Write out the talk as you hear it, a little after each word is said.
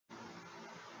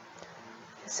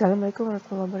Assalamualaikum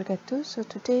warahmatullahi wabarakatuh. So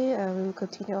today we will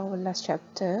continue our last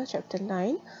chapter, chapter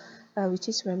 9, which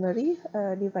is memory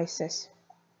devices.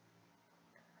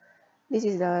 This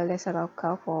is the lesson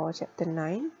outcome for chapter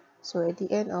 9. So at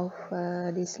the end of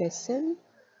this lesson,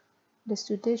 the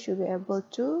student should be able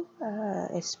to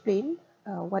explain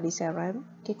what is a RAM,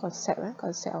 okay, concept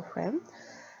of RAM,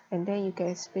 and then you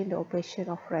can explain the operation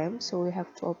of RAM. So we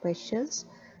have two operations,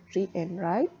 read and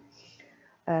write.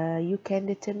 You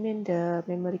can determine the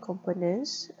memory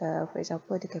components, for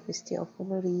example, the capacity of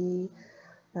memory,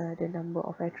 the number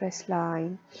of address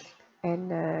line,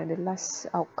 and the last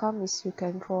outcome is you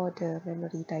can draw the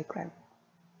memory diagram.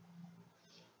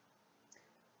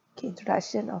 Okay,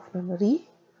 introduction of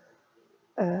memory.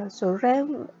 So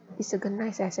RAM is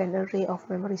organized as an array of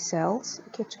memory cells,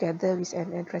 okay, together with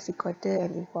an address recorder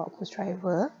and input-output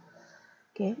driver.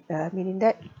 Okay, meaning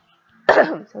that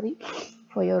sorry,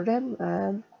 for your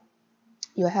RAM,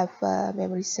 you have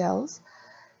memory cells.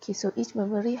 Okay, so each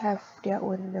memory have their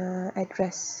own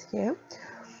address here.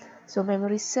 So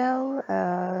memory cell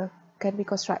can be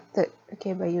constructed,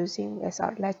 okay, by using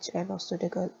SR latch and also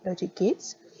the logic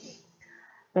gates.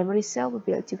 Memory cell will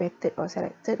be activated or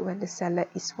selected when the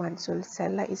select is 1. So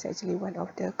select is actually one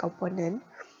of the component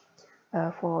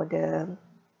for the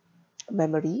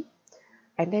memory.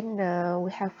 And then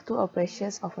we have two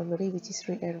operations of memory, which is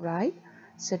read and write.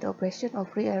 So the operation of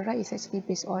read and write is actually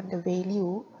based on the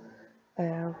value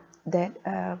that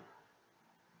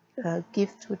give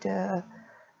to the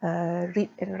read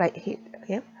and write head.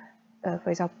 Okay? For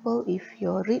example, if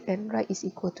your read and write is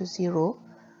equal to 0,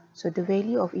 so the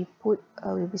value of input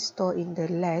will be stored in the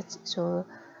latch. So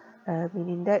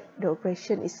meaning that the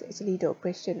operation is actually the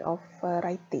operation of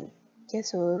writing. Okay,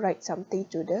 so write something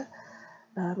to the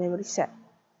memory cell.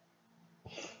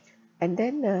 And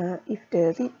then if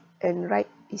the read and write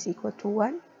is equal to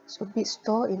 1, so bit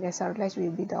stored in SR latch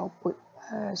will be the output.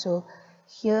 So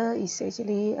here is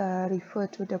actually refer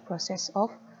to the process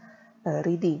of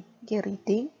reading. Okay,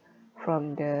 reading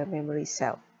from the memory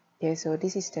cell. Okay, so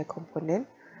this is the component,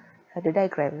 the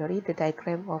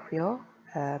diagram of your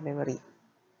memory.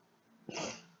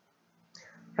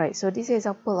 Right, so this is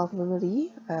example of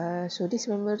memory. So this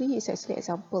memory is actually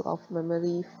example of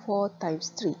memory 4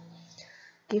 times 3.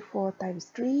 Okay, 4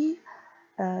 times 3,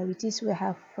 which is we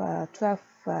have 12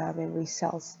 memory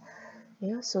cells.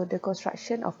 Yeah, so the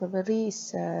construction of memory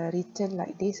is written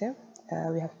like this.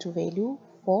 We have two value,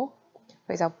 4.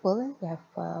 For example, we have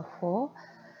 4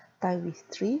 times with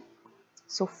 3.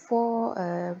 So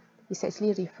 4 is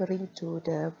actually referring to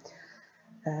the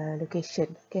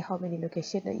location. Okay, how many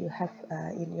location that you have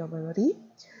in your memory.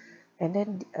 And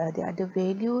then the other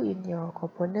value in your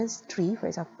components, 3 for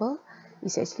example,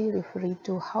 is actually referring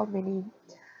to how many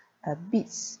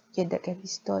bits, okay, that can be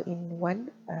stored in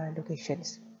one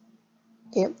locations.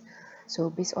 Okay, so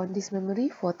based on this memory,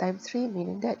 4 times 3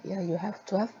 meaning that you have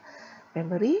 12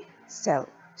 memory cell.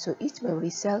 So each memory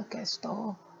cell can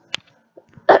store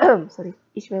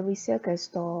each memory cell can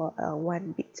store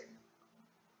 1 bit.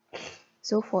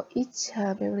 So for each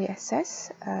memory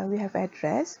access, we have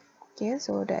address. Okay,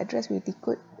 so the address will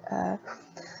decode the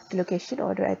location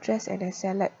or the address and then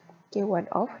select, okay, one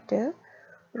of the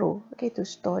row, okay, to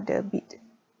store the bit.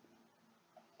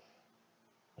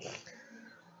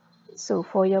 So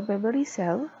for your memory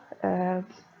cell,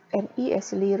 ME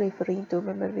actually referring to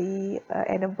memory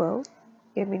enable,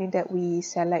 okay, meaning that we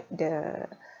select the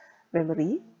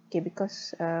memory, okay,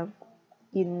 because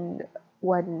in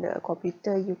one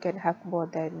computer you can have more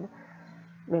than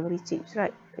memory chips,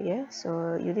 right? Yeah,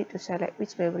 so you need to select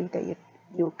which memory that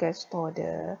you can store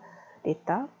the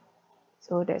data.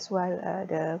 So that's why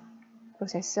the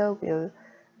processor will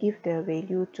give the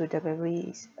value to the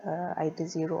memory is either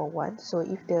 0 or 1. So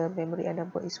if the memory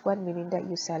number is 1, meaning that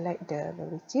you select the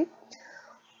memory chip.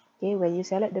 Okay, when you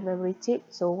select the memory chip,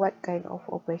 so what kind of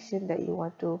operation that you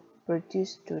want to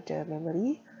produce to the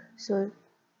memory. So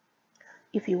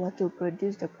if you want to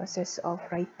produce the process of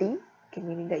writing, okay,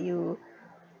 meaning that you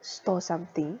store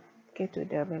something, okay, to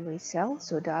the memory cell,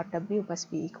 so the RW must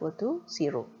be equal to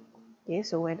 0. Okay,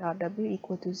 so when RW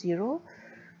equal to 0,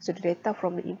 so the data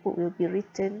from the input will be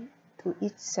written to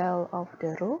each cell of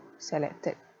the row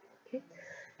selected. Okay,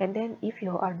 and then if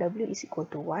your RW is equal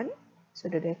to 1, so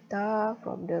the data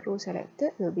from the row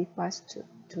selected will be passed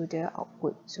to the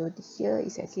output. So here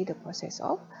is actually the process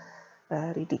of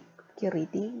reading. Okay,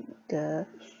 reading the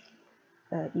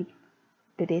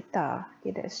data,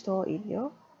 okay, that's stored in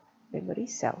your memory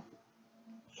cell.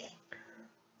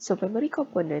 So memory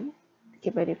component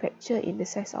can manufacture in the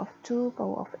size of 2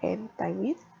 power of n times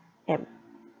with m.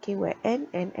 Okay, where n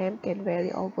and m can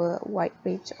vary over a wide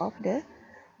range of the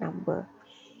number.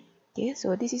 Okay,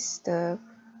 so this is the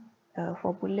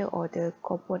formula or the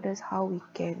components how we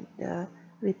can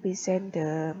represent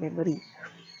the memory.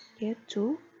 Okay,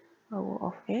 2 power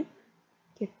of n,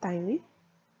 okay, time with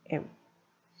m.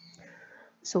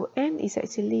 So n is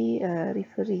actually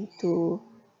referring to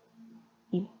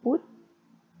input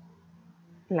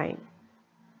line.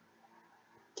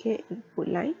 Okay, input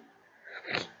line,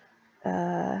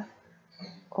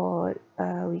 or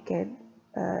we can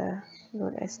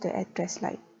known as the address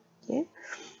line. Okay,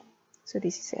 so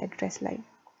this is the address line.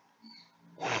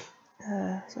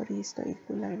 Sorry, it's not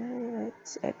input line,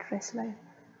 it's address line.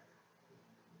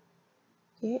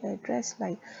 Okay, address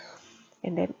line.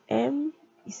 And then m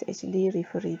is actually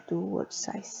referring to word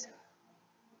size.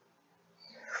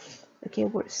 Okay,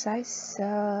 word size,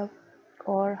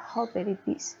 or how many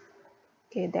bits,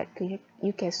 okay, that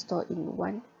you can store in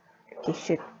one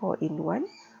location or in one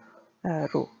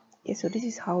row. Okay, so this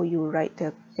is how you write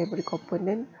the memory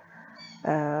component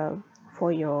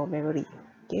for your memory.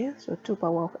 Okay, so 2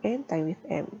 power of n time with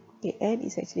m. Okay, n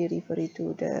is actually referring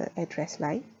to the address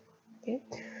line. Okay,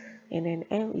 and then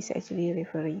m is actually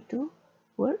referring to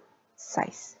word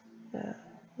size.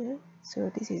 Yeah.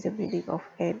 So this is the meaning of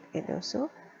n and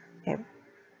also m.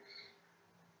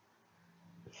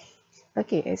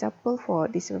 Okay, example for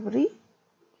this memory.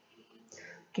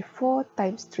 Okay, 4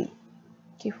 times 3.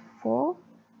 Okay, 4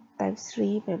 times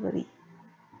 3 memory.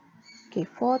 Okay,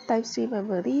 4 times 3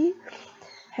 memory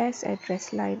has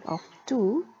address line of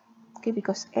 2. Okay,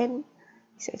 because n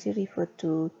is actually referred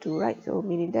to 2, right? So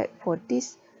meaning that for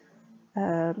this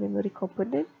memory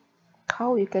component,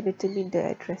 how you can determine the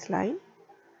address line?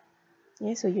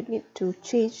 Yeah, so you need to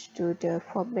change to the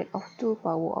format of 2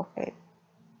 power of n.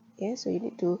 Yeah, so you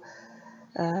need to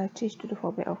change to the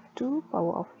format of 2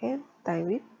 power of n time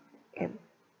with m.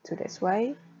 So that's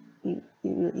why it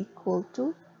will equal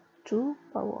to 2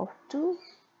 power of 2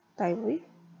 time with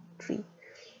 3.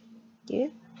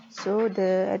 Okay, so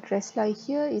the address line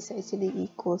here is actually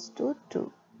equals to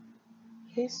 2.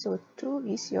 Okay, so 2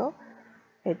 is your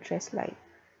address line.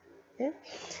 Okay,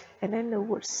 and then the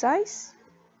word size,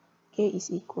 okay, is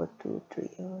equal to 3.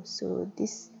 So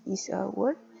this is a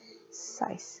word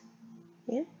size.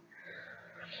 Yeah,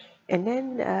 and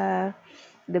then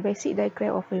the basic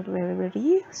diagram of your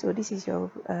memory. So this is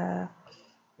your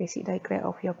basic diagram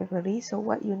of your memory. So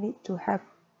what you need to have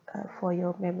for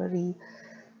your memory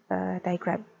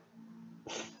diagram.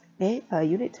 Okay,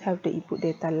 you need to have the input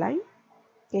data line.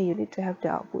 Okay, you need to have the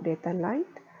output data line,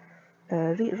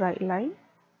 read write line,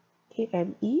 okay,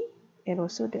 ME, and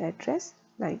also the address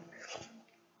line.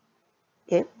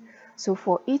 Okay, so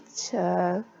for each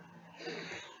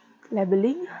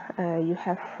labeling, you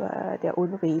have their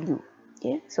own value.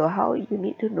 Okay, so how you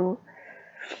need to know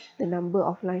the number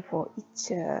of line for each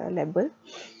label.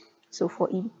 So for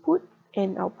input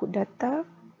and output data,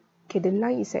 okay, the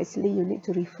line is actually you need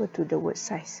to refer to the word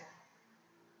size.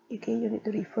 Okay, you need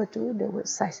to refer to the word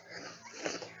size.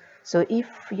 So if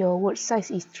your word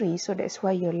size is 3, so that's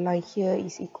why your line here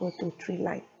is equal to 3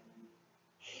 line.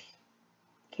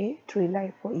 Okay, 3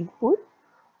 line for input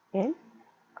and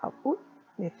output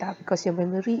data, because your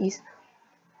memory is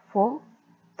 4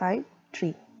 times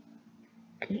 3.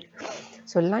 Okay,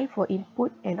 so line for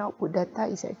input and output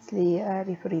data is actually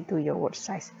referring to your word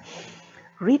size.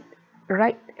 Read,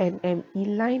 write, and ME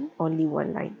line, only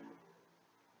 1 line.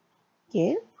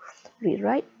 Okay, read,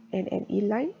 write, and ME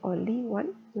line, only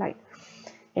 1 line.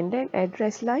 And then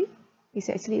address line is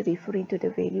actually referring to the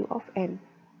value of n.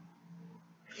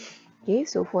 Okay,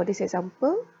 so for this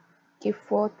example, okay,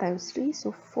 4 times 3,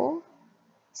 so 4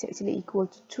 is actually equal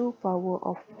to 2 power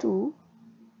of 2.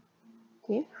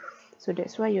 Okay, so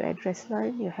that's why your address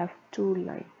line, you have 2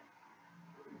 line.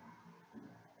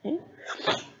 Okay,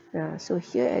 so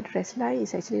here address line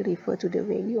is actually refer to the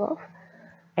value of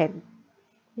n.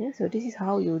 Yeah, so this is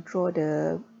how you draw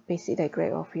the basic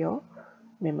diagram of your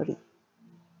memory.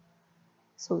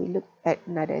 So we look at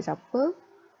another example.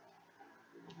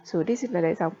 So this is another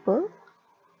example.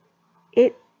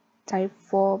 8 times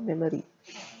 4 memory.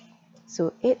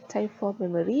 So 8 times 4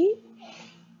 memory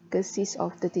consists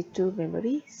of 32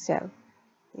 memory cell.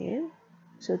 Yeah,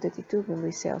 so 32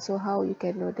 memory cell. So how you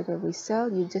can know the memory cell?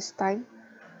 You just time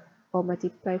or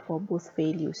multiply for both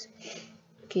values.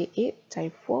 Okay, 8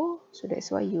 times 4, so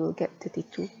that's why you will get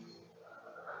 32.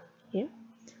 Yeah,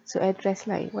 so address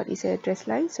line. What is address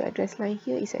line? So address line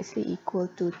here is actually equal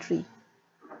to 3.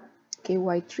 Okay,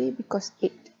 why 3? Because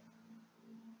 8.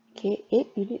 Okay, 8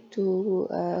 you need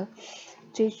to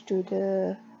change to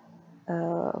the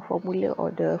formula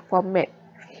or the format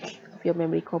of your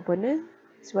memory component.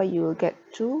 That's why you will get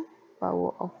 2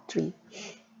 power of 3.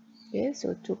 Okay,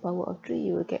 so 2 power of 3,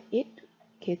 you will get 8.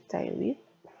 okay, time with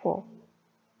 4.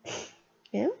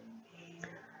 Yeah,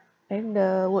 and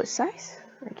the word size,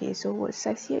 okay, so word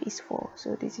size here is 4,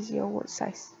 so this is your word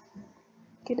size.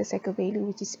 Okay, the second value,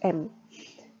 which is m.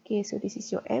 Okay, so this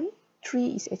is your m.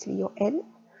 3 is actually your n.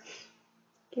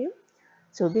 Okay,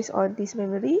 so based on this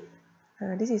memory,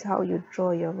 this is how you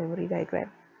draw your memory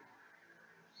diagram.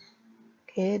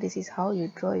 Okay, this is how you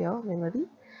draw your memory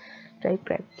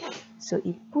diagram. So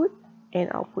input and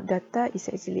output data is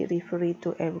actually referring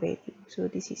to m value. So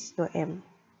this is your m.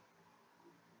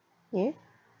 Yeah,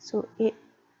 so 8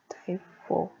 times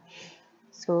 4.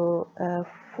 So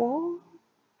 4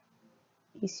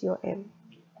 is your m.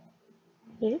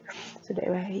 Okay, so that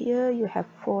right here you have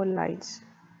 4 lines.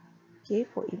 Okay,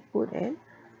 for input and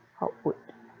output.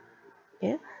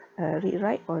 Yeah, read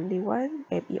write only one,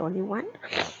 ME only one.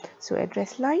 So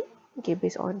address line, okay,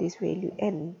 based on this value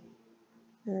n.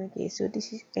 Okay, so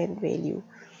this is n value.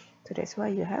 So that's why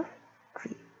you have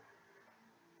 3.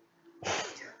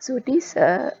 So this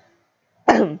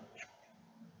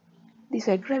this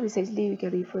diagram is actually, we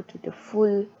can refer to the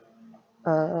full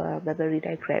memory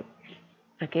diagram.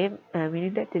 Okay,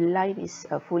 meaning that the line is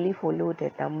fully follow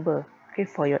the number. Okay,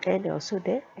 for your n and also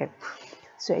the m.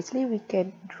 So actually we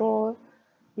can draw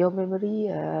your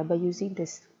memory by using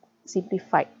this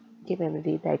simplified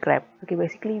memory diagram. Okay,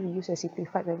 basically we use a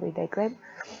simplified memory diagram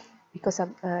because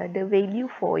the value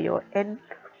for your n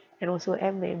and also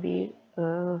m maybe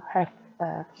have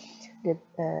the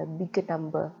bigger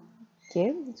number.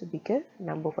 Okay, it's a bigger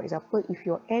number. For example, if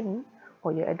your n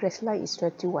or your address line is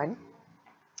 21,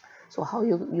 so how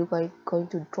you going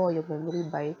to draw your memory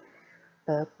by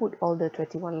put all the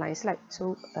 21 lines, like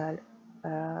so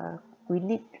we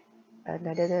need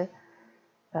another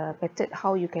method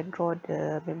how you can draw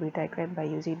the memory diagram by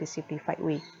using the simplified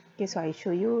way. Okay, so I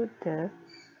show you the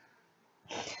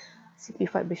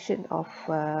simplified version of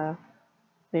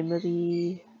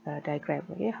memory diagram.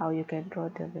 Okay, how you can draw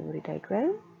the memory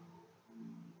diagram.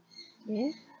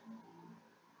 Okay,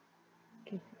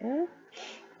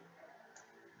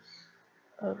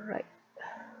 all right.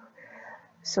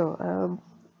 So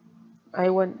I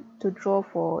want to draw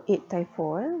for 8 times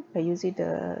 4 by using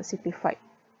the simplified.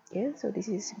 Yeah, so this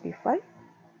is simplified.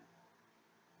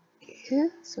 Okay,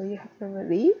 so you have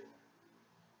memory.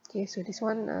 Okay, so this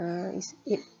one is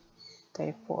 8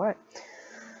 times 4. Right?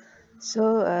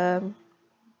 So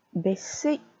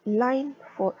basic line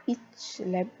for each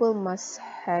label must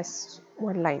has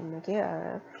one line. Okay,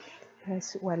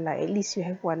 has one line. At least you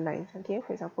have one line. Okay,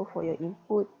 for example, for your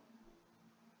input,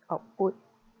 output.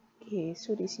 Okay,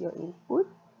 so this is your input.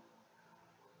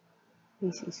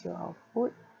 This is your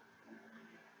output.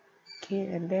 Okay,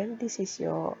 and then this is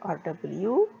your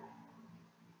RW.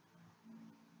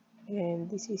 And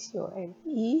this is your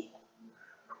ME.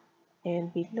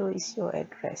 And below is your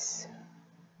address.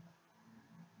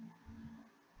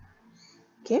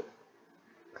 Okay,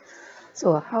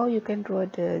 so how you can draw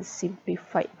the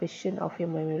simplified version of your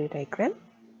memory diagram.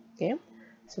 Okay,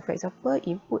 so for example,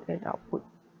 input and output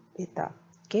data.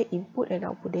 Okay, input and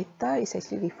output data is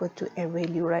actually referred to m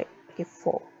value, right? Okay,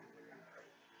 4.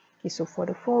 Okay, so for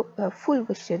the full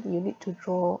version, you need to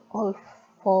draw all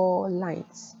 4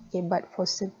 lines. Okay, but for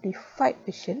simplified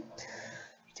version,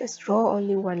 you just draw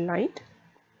only one line,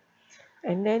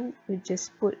 and then you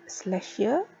just put slash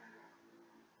here,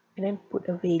 and then put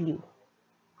a value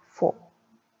 4.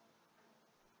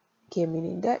 Okay,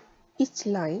 meaning that each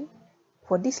line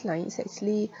for this line is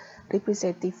actually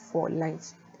representing 4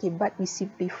 lines. Okay, but we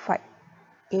simplify,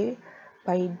 okay,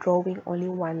 by drawing only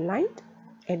one line,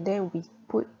 and then we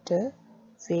put the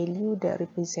value that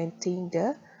representing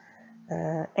the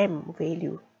m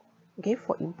value. Okay,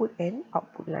 for input and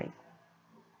output line.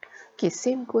 Okay,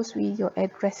 same goes with your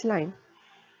address line.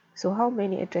 So how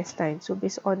many address lines? So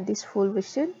based on this full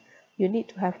version, you need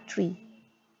to have 3.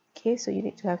 Okay, so you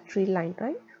need to have 3 lines,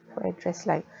 right, for address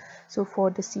line. So for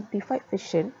the simplified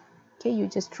version, okay, you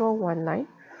just draw one line,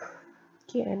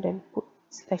 okay, and then put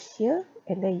slash here,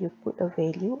 and then you put a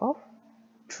value of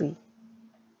 3.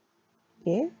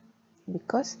 Okay,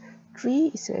 because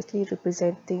 3 is actually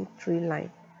representing 3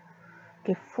 lines.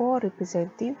 Okay, 4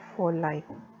 representing 4 lines.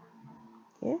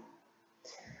 Okay,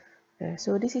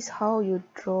 so this is how you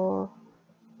draw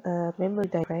a memory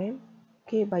diagram,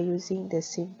 okay, by using the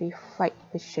simplified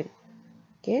version.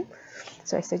 Okay,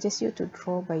 so I suggest you to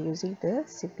draw by using the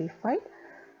simplified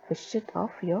version of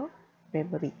your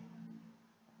memory.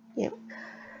 Yeah,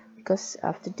 because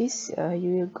after this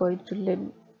you are going to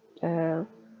learn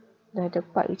another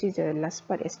part, which is the last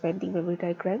part, expanding memory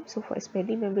diagram. So for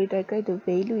expanding memory diagram, the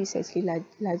value is actually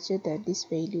larger than this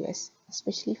value,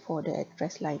 especially for the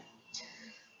address line.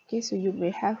 Okay, so you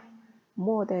may have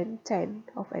more than 10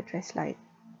 of address line.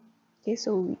 Okay,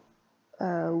 so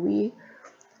we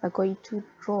are going to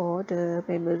draw the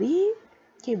memory,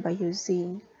 okay, by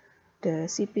using the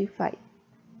simplified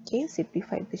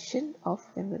version of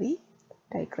memory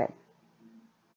diagram.